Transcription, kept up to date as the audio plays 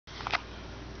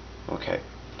Okay,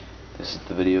 this is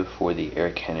the video for the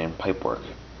air cannon pipework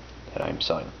that I'm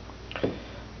selling.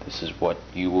 This is what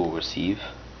you will receive.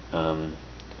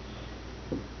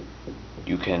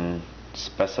 You can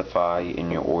specify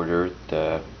in your order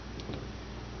the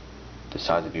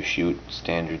size of your chute.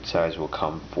 Standard size will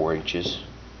come 4 inches,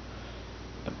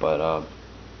 but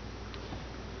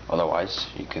otherwise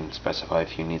you can specify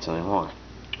if you need something longer.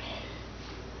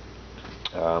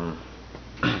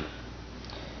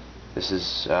 This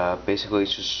is basically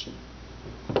just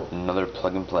another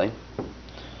plug and play.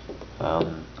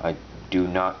 I do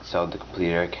not sell the complete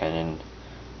air cannon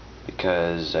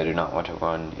because I do not want to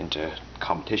run into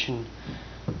competition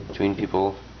between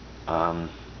people, and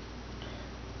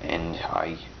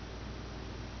I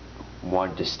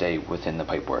wanted to stay within the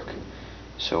pipework.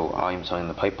 So I'm selling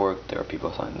the pipework. There are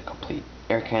people selling the complete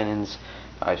air cannons.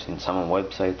 I've seen some on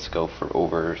websites go for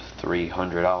over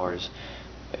 $300,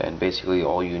 and basically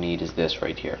all you need is this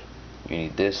right here. You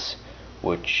need this,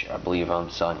 which I believe I'm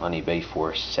selling on eBay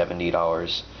for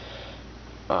 $70.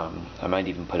 I might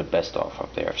even put a best offer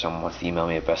up there if someone wants to email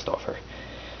me a best offer.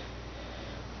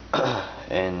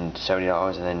 And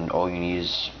 $70, and then all you need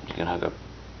is you can hook a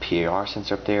PAR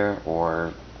sensor up there,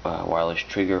 or wireless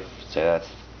trigger. Say that's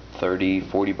 30,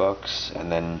 40 bucks,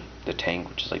 and then the tank,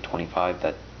 which is like 25.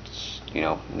 That's, you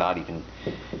know, not even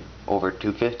over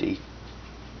 250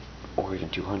 or even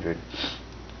 200.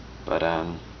 But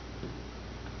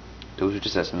those are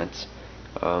just estimates.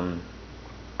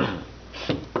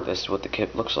 This is what the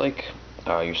kit looks like.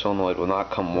 Your solenoid will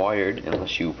not come wired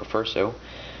unless you prefer so.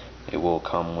 It will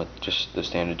come with just the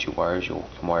standard 2 wires. You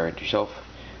can wire it yourself,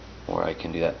 or I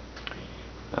can do that.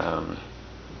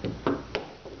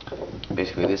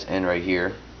 Basically, this end right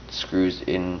here screws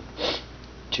in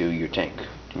to your tank.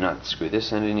 Do not screw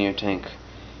this end into your tank.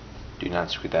 Do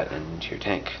not screw that end into your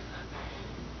tank.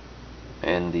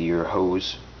 And your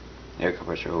hose, air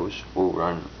compressor hose, will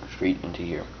run straight into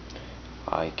here.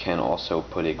 I can also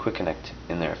put a quick connect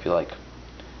in there if you like.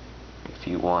 If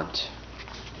you want,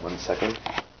 1 second,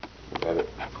 grab it.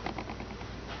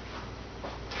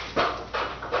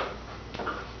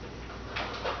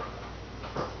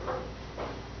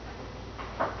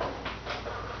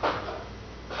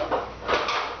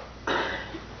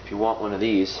 If you want one of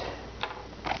these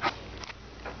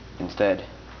instead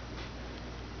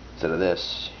of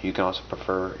this, you can also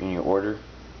prefer in your order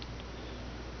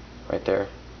right there.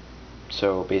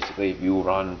 So basically, if you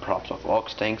run props off aux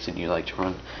tanks and you like to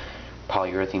run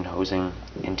polyurethane hosing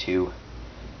into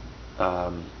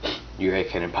your air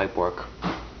cannon pipework,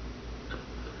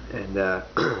 and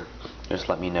just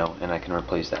let me know and I can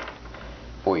replace that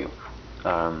for you.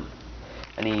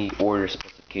 Any order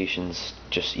specifications,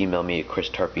 just email me at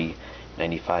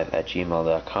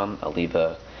christarpy95@gmail.com. I'll leave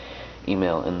a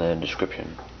email in the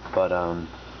description. But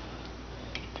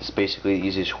it's basically the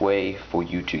easiest way for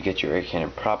you to get your air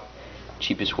cannon prop.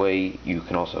 Cheapest way. You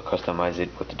can also customize it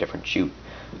with a different chute.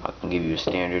 I can give you a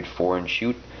standard 4-inch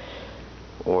chute,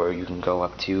 or you can go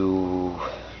up to,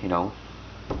 you know,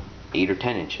 8 or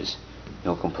 10 inches.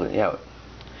 You'll completely out.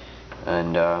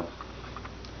 And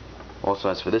also,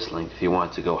 as for this length, if you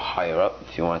want it to go higher up,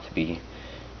 if you want it to be,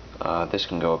 this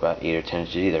can go about 8 or 10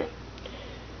 inches either,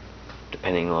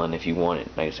 depending on if you want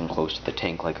it nice and close to the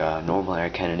tank like a normal air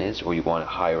cannon is, or you want it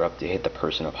higher up to hit the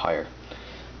person up higher.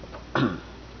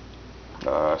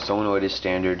 Solenoid is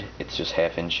standard, it's just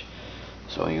 1/2 inch,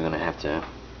 so you're gonna have to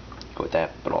go with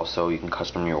that. But also you can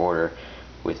custom your order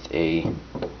with a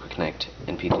quick connect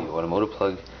NPT automotive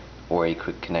plug, or a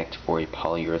quick connect for a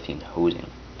polyurethane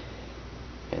hosing,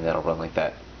 and that'll run like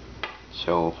that.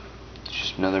 So it's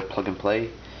just another plug and play.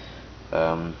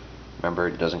 Remember,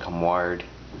 it doesn't come wired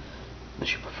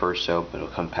unless you prefer so, but it'll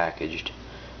come packaged.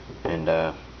 And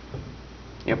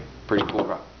yep, pretty cool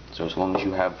prop. So as long as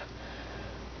you have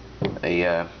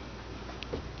a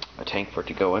tank for it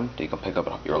to go in that you can pick up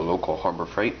at your local Harbor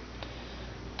Freight,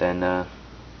 then that's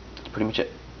pretty much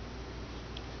it.